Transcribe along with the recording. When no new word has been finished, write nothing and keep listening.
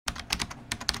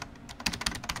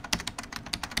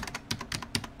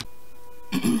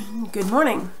Good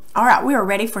morning. All right, we are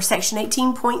ready for section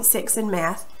 18.6 in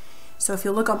math. So if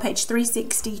you'll look on page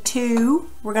 362,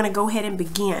 we're going to go ahead and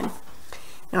begin.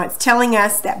 Now it's telling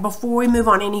us that before we move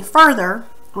on any further,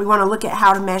 we want to look at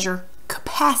how to measure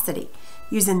capacity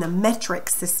using the metric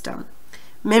system.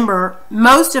 Remember,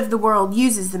 most of the world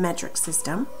uses the metric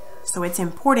system, so it's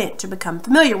important to become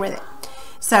familiar with it.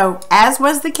 So, as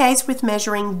was the case with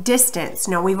measuring distance,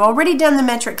 now we've already done the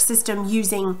metric system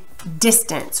using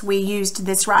distance. We used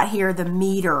this right here, the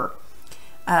meter.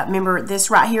 Remember,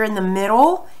 this right here in the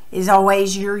middle is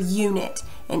always your unit,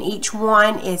 and each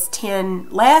one is 10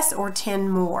 less or 10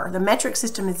 more. The metric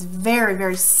system is very,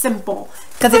 very simple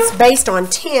because it's based on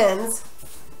tens,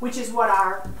 which is what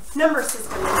our number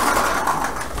system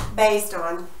is based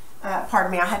on.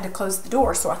 Pardon me, I had to close the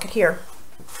door so I could hear.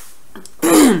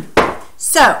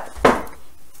 So,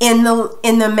 in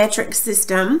the metric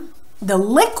system, the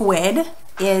liquid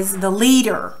is the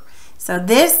liter. So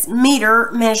this meter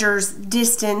measures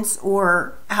distance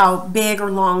or how big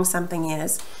or long something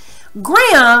is.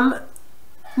 Gram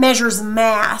measures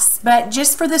mass, but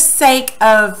just for the sake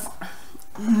of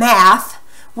math,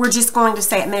 we're just going to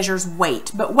say it measures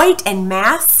weight. But weight and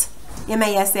mass,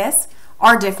 M-A-S-S,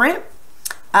 are different.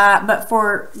 But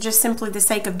for just simply the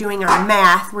sake of doing our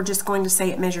math, we're just going to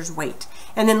say it measures weight.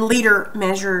 And then liter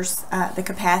measures the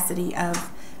capacity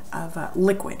of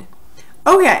liquid.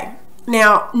 Okay,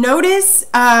 now notice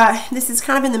this is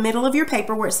kind of in the middle of your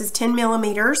paper where it says 10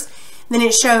 millimeters. Then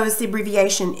it shows the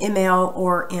abbreviation ML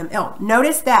or ML.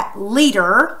 Notice that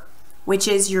liter, which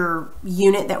is your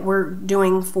unit that we're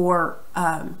doing for,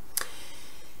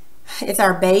 it's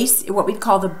our base, what we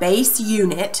call the base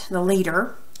unit, the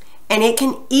liter. And it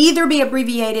can either be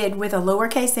abbreviated with a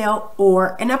lowercase l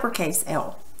or an uppercase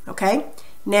L, okay?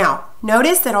 Now,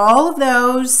 notice that all of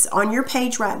those on your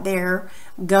page right there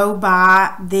go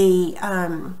by the,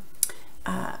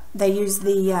 they use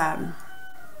the,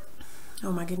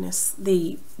 oh my goodness,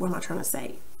 what am I trying to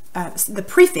say? The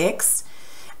prefix.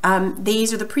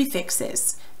 These are the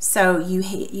prefixes. So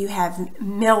you have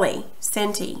milli,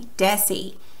 centi,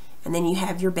 deci, and then you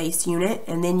have your base unit,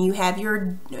 and then you have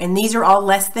your, and these are all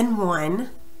less than 1. And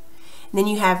then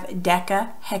you have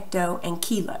deca, hecto, and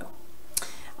kilo.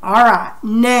 All right,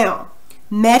 now,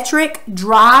 metric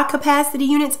dry capacity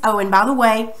units. Oh, and by the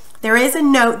way, there is a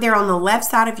note there on the left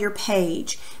side of your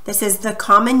page that says the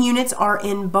common units are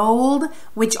in bold,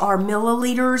 which are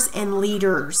milliliters and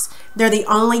liters. They're the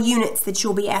only units that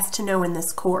you'll be asked to know in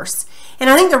this course. And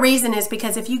I think the reason is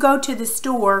because if you go to the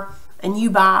store and you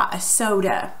buy a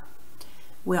soda,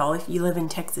 well, if you live in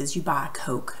Texas, you buy a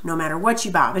Coke, no matter what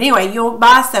you buy. But anyway, you'll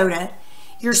buy soda.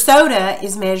 Your soda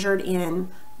is measured in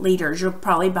liters. You'll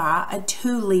probably buy a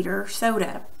 2-liter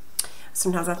soda.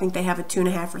 Sometimes I think they have a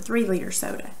 2.5 or 3-liter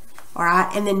soda. All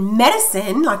right, and then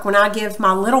medicine, like when I give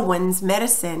my little ones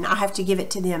medicine, I have to give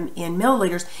it to them in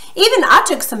milliliters. Even I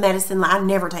took some medicine, I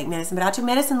never take medicine, but I took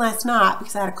medicine last night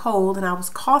because I had a cold and I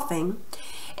was coughing,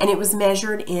 and it was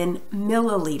measured in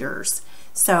milliliters.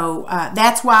 So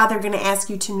that's why they're going to ask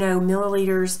you to know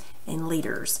milliliters and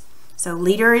liters. So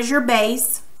liter is your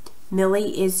base,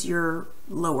 milli is your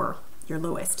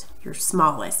lowest, your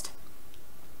smallest.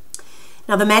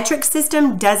 Now the metric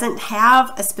system doesn't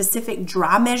have a specific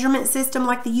dry measurement system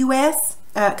like the U.S.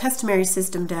 Customary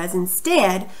system does.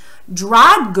 Instead,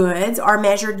 dried goods are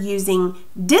measured using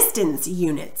distance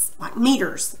units like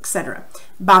meters, etc.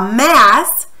 By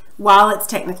mass, while it's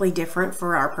technically different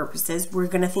for our purposes, we're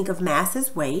going to think of mass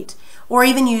as weight, or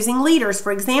even using liters.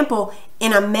 For example,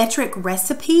 in a metric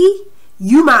recipe,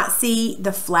 you might see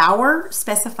the flour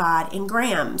specified in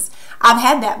grams. I've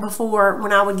had that before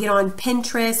when I would get on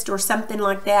Pinterest or something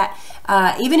like that.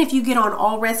 Even if you get on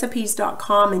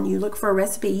allrecipes.com and you look for a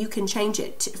recipe, you can change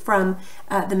it from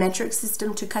the metric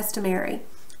system to customary.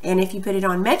 And if you put it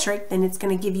on metric, then it's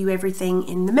going to give you everything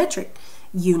in the metric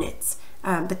units.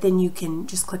 But then you can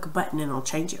just click a button and it'll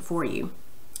change it for you.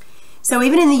 So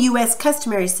even in the U.S.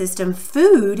 customary system,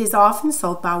 food is often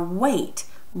sold by weight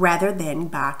rather than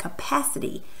by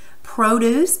capacity.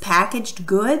 Produce, packaged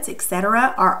goods,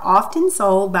 etc. are often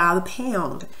sold by the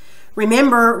pound.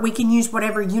 Remember, we can use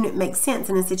whatever unit makes sense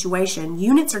in a situation.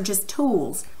 Units are just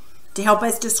tools to help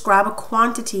us describe a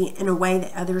quantity in a way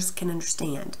that others can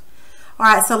understand. All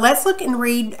right, so let's look and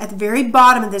read at the very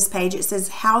bottom of this page. It says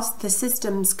how the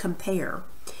systems compare.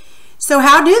 So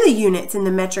how do the units in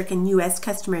the metric and U.S.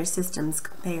 customary systems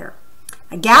compare?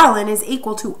 A gallon is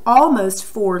equal to almost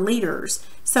 4 liters,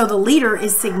 so the liter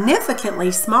is significantly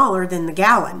smaller than the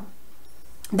gallon.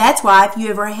 That's why if you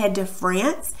ever head to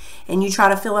France and you try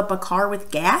to fill up a car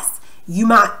with gas, you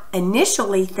might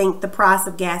initially think the price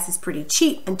of gas is pretty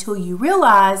cheap until you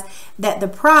realize that the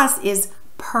price is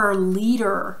per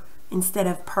liter instead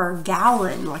of per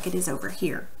gallon like it is over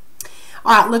here.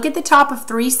 All right, look at the top of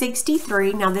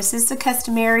 363. Now this is the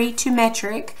customary to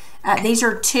metric. These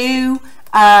are two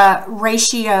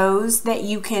ratios that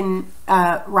you can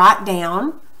write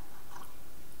down.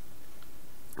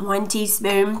 1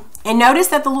 teaspoon. And notice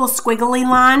that the little squiggly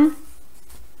line,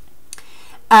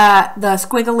 the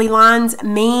squiggly lines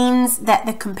means that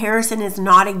the comparison is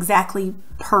not exactly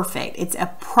perfect. It's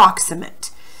approximate.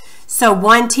 So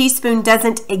 1 teaspoon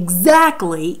doesn't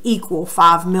exactly equal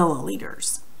 5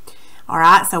 milliliters. All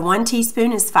right, so 1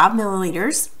 teaspoon is 5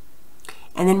 milliliters,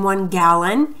 and then 1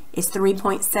 gallon is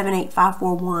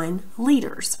 3.78541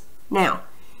 liters.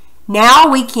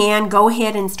 Now we can go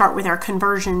ahead and start with our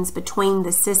conversions between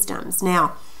the systems.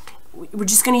 Now, we're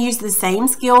just going to use the same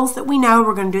skills that we know.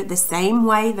 We're going to do it the same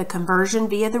way, the conversion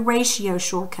via the ratio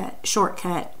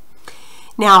shortcut.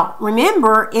 Now,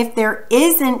 remember, if there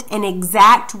isn't an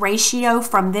exact ratio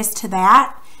from this to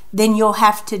that, then you'll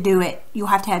have to do it. You'll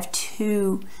have to have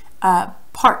two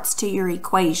parts to your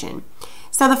equation.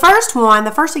 So the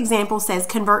first example says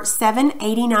convert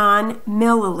 789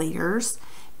 milliliters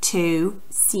to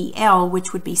CL,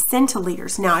 which would be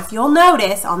centiliters. Now, if you'll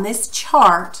notice on this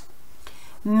chart,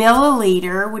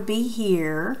 milliliter would be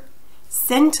here,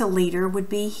 centiliter would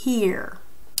be here.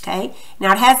 Okay,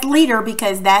 now it has liter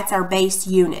because that's our base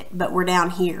unit, but we're down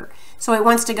here. So it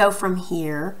wants to go from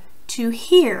here to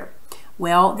here.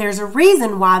 Well, there's a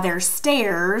reason why there's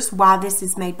stairs, why this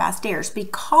is made by stairs,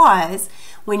 because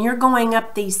when you're going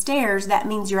up these stairs, that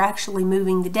means you're actually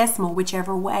moving the decimal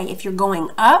whichever way. If you're going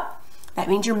up, that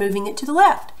means you're moving it to the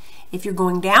left. If you're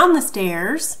going down the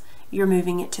stairs, you're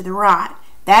moving it to the right.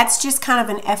 That's just kind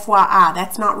of an FYI.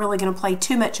 That's not really going to play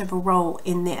too much of a role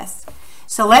in this.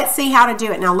 So let's see how to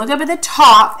do it. Now look up at the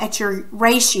top at your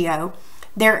ratio.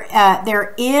 There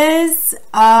is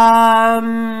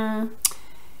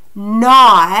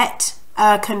not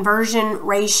a conversion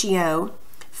ratio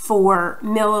for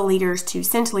milliliters to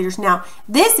centiliters. Now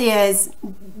this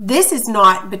is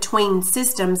not between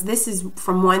systems. This is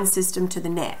from one system to the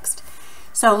next.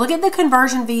 So look at the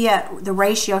conversion via the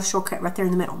ratio shortcut right there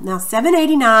in the middle. Now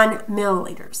 789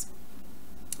 milliliters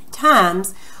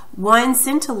times 1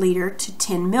 centiliter to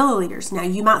 10 milliliters. Now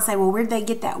you might say, well, where did they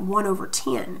get that 1 over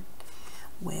 10?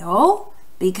 Well,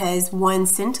 because 1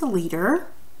 centiliter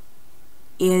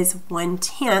is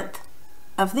 1/10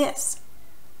 of this.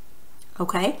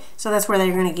 Okay, so that's where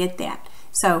they're going to get that.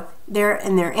 So their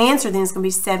answer then is going to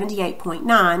be 78.9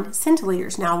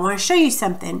 centiliters. Now I want to show you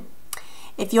something.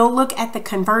 If you'll look at the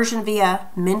conversion via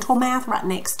mental math right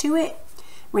next to it,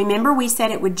 remember we said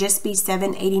it would just be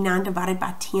 789 divided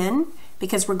by 10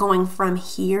 because we're going from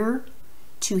here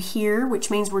to here, which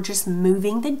means we're just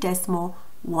moving the decimal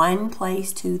one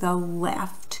place to the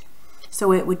left.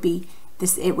 So it would be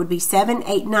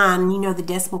 789, and you know the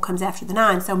decimal comes after the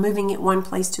 9, so moving it one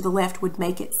place to the left would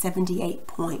make it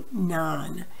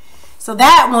 78.9. So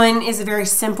that one is a very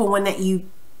simple one that you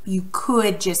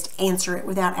could just answer it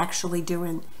without actually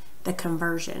doing the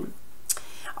conversion.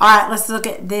 All right, let's look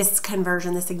at this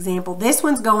conversion, this example. This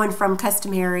one's going from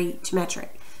customary to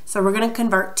metric. So we're going to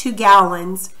convert 2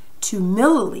 gallons to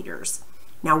milliliters.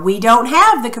 Now we don't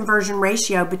have the conversion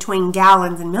ratio between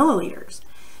gallons and milliliters.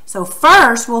 So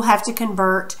first we'll have to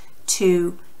convert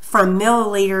from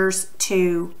milliliters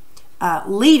to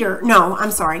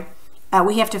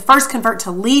we have to first convert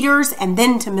to liters and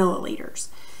then to milliliters.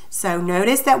 So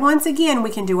notice that once again we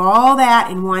can do all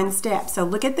that in one step. So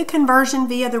look at the conversion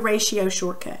via the ratio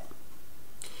shortcut.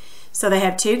 So they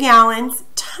have 2 gallons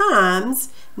times,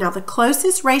 now the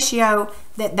closest ratio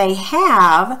that they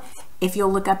have, if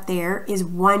you'll look up there, is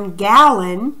 1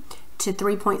 gallon to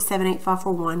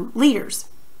 3.78541 liters.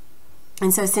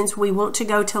 And so since we want to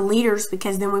go to liters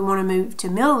because then we want to move to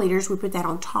milliliters, we put that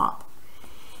on top.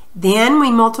 Then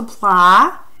we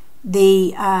multiply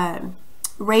the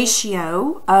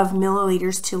ratio of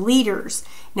milliliters to liters.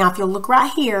 Now if you'll look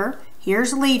right here,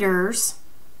 here's liters,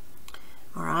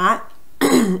 all right,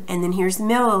 and then here's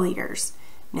milliliters.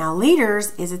 Now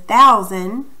liters is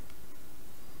 1,000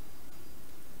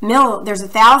 there's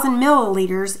 1,000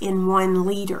 milliliters in 1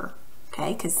 liter,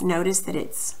 okay, because notice that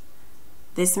it's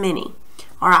this many.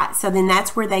 All right, so then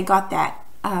that's where they got that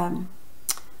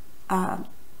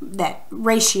that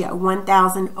ratio,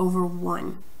 1,000 over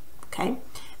 1, okay?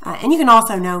 And you can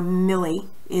also know milli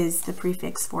is the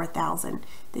prefix for 1,000.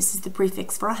 This is the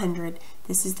prefix for 100.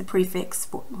 This is the prefix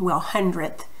for, well,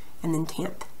 hundredth and then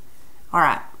tenth. All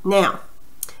right, now,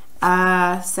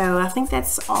 so I think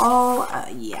that's all,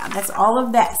 yeah, that's all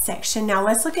of that section. Now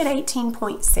let's look at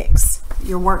 18.6,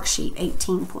 your worksheet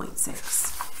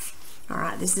 18.6. All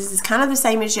right, this is kind of the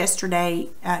same as yesterday.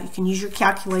 You can use your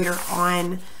calculator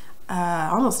on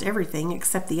almost everything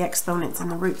except the exponents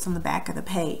and the roots on the back of the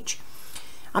page.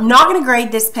 I'm not going to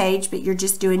grade this page, but you're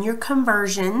just doing your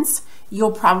conversions.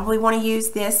 You'll probably want to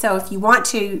use this, so if you want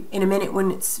to, in a minute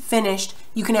when it's finished,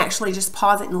 you can actually just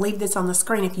pause it and leave this on the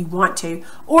screen if you want to,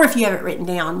 or if you have it written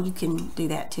down, you can do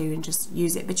that too and just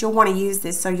use it. But you'll want to use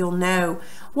this so you'll know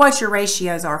what your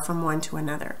ratios are from one to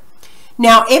another.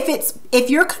 Now, if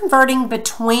you're converting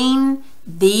between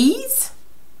these,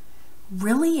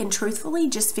 really and truthfully,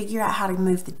 just figure out how to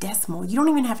move the decimal. You don't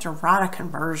even have to write a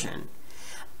conversion.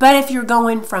 But if you're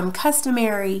going from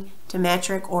customary to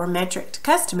metric or metric to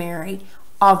customary,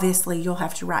 obviously you'll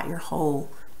have to write your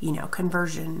whole,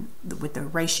 conversion with the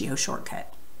ratio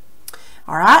shortcut.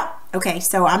 All right? Okay,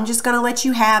 so I'm just going to let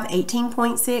you have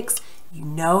 18.6. You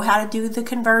know how to do the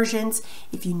conversions.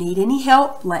 If you need any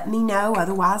help, let me know.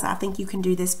 Otherwise, I think you can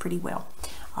do this pretty well.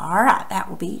 All right, that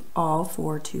will be all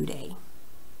for today.